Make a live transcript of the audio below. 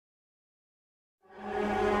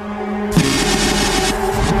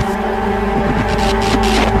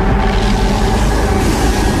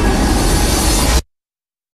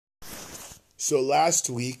So last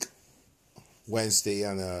week, Wednesday,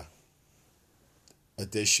 on a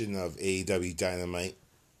edition of AEW Dynamite,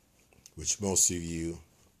 which most of you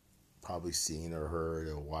probably seen or heard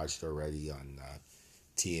or watched already on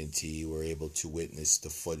TNT, were able to witness the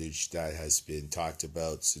footage that has been talked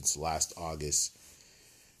about since last August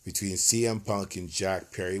between CM Punk and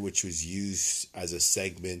Jack Perry, which was used as a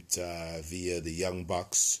segment via the Young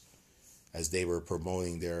Bucks as they were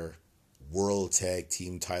promoting their World Tag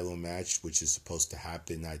Team title match, which is supposed to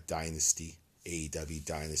happen at Dynasty, AEW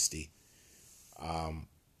Dynasty.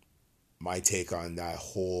 My take on that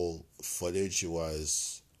whole footage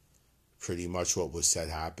was pretty much what was said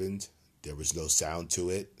happened. There was no sound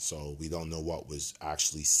to it, so we don't know what was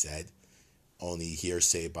actually said. Only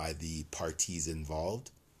hearsay by the parties involved.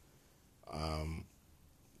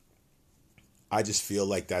 I just feel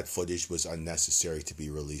like that footage was unnecessary to be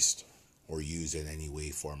released or used in any way,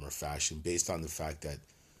 form, or fashion, based on the fact that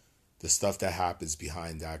the stuff that happens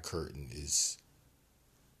behind that curtain is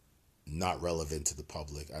not relevant to the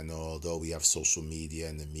public. I know, although we have social media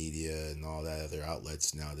and the media and all that other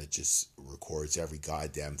outlets now that just records every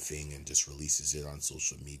goddamn thing and just releases it on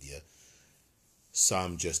social media,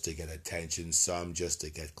 some just to get attention, some just to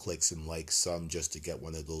get clicks and likes, some just to get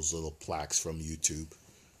one of those little plaques from YouTube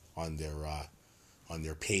on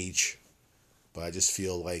their page. But I just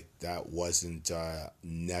feel like that wasn't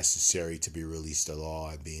necessary to be released at all.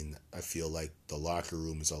 I mean, I feel like the locker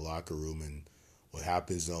room is a locker room, and what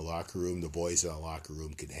happens in a locker room, the boys in a locker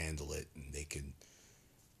room can handle it, and they can,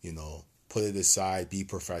 put it aside, be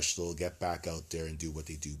professional, get back out there and do what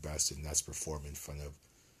they do best, and that's perform in front of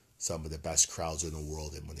some of the best crowds in the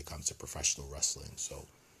world and when it comes to professional wrestling. So,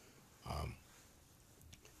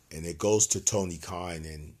 and it goes to Tony Khan,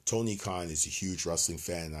 and Tony Khan is a huge wrestling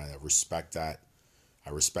fan, and I respect that. I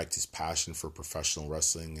respect his passion for professional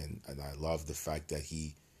wrestling, and I love the fact that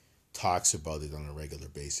he talks about it on a regular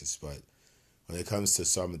basis. But when it comes to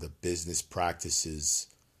some of the business practices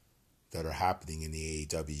that are happening in the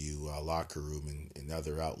AEW locker room and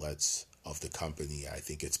other outlets of the company, I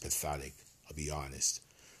think it's pathetic, I'll be honest.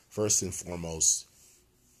 First and foremost,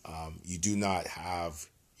 you do not have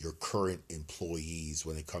your current employees,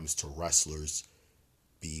 when it comes to wrestlers,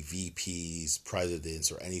 be VPs,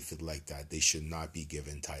 presidents, or anything like that. They should not be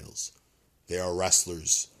given titles. They are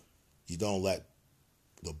wrestlers. You don't let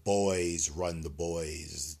the boys run the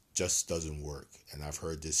boys. It just doesn't work. And I've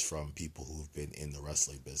heard this from people who've been in the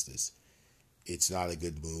wrestling business. It's not a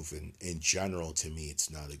good move. And in general, to me, it's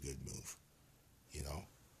not a good move.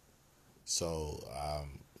 So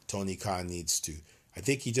Tony Khan I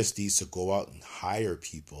think he just needs to go out and hire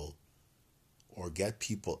people or get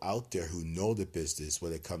people out there who know the business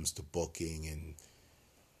when it comes to booking and,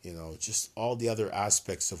 just all the other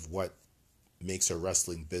aspects of what makes a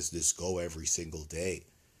wrestling business go every single day.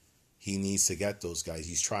 He needs to get those guys.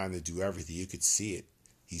 He's trying to do everything. You could see it.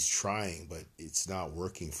 He's trying, but it's not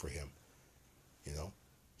working for him.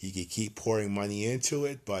 He could keep pouring money into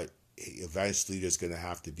it, but eventually there's going to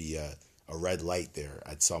have to be a red light there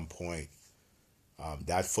at some point.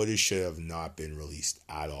 That footage should have not been released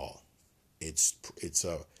at all. It's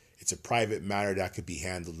a private matter that could be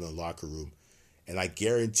handled in the locker room, and I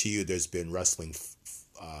guarantee you there's been wrestling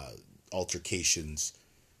altercations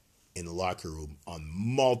in the locker room on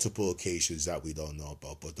multiple occasions that we don't know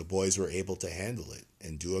about, but the boys were able to handle it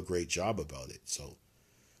and do a great job about it. So,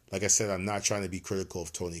 like I said, I'm not trying to be critical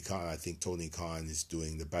of Tony Khan. I think Tony Khan is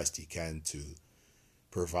doing the best he can to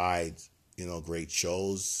provide, great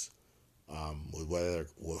shows with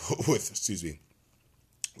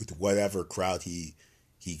whatever crowd he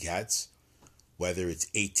gets, whether it's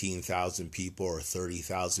 18,000 people or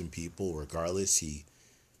 30,000 people, regardless,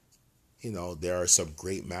 there are some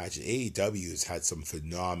great matches. AEW has had some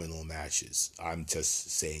phenomenal matches. I'm just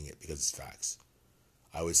saying it because it's facts.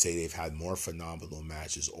 I would say they've had more phenomenal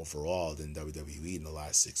matches overall than WWE in the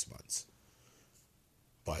last 6 months.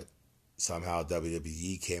 But somehow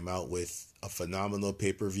WWE came out with a phenomenal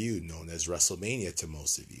pay-per-view known as WrestleMania to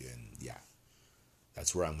most of you. And yeah,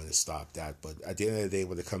 that's where I'm going to stop that. But at the end of the day,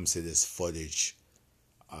 when it comes to this footage,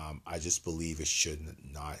 I just believe it should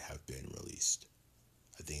not have been released.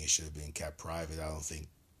 I think it should have been kept private. I don't think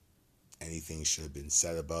anything should have been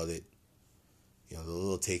said about it. The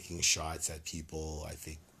little taking shots at people, I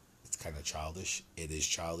think it's kind of childish. It is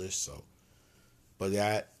childish. So, but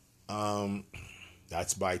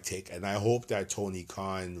that's my take. And I hope that Tony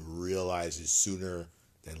Khan realizes sooner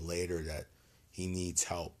than later that he needs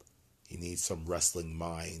help. He needs some wrestling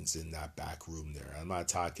minds in that back room there. I'm not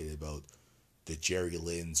talking about the Jerry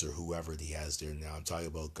Lynn's or whoever he has there now. I'm talking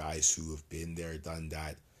about guys who have been there, done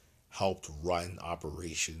that, helped run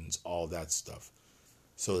operations, all that stuff.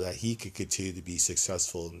 so that he could continue to be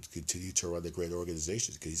successful and continue to run the great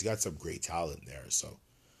organizations, because he's got some great talent there. So,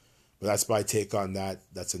 but that's my take on that.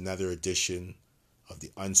 That's another edition of the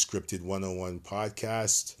Unscripted 101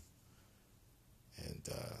 podcast. And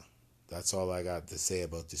that's all I got to say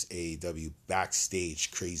about this AEW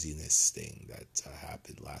backstage craziness thing that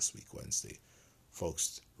happened last week, Wednesday.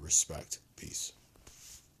 Folks, respect. Peace.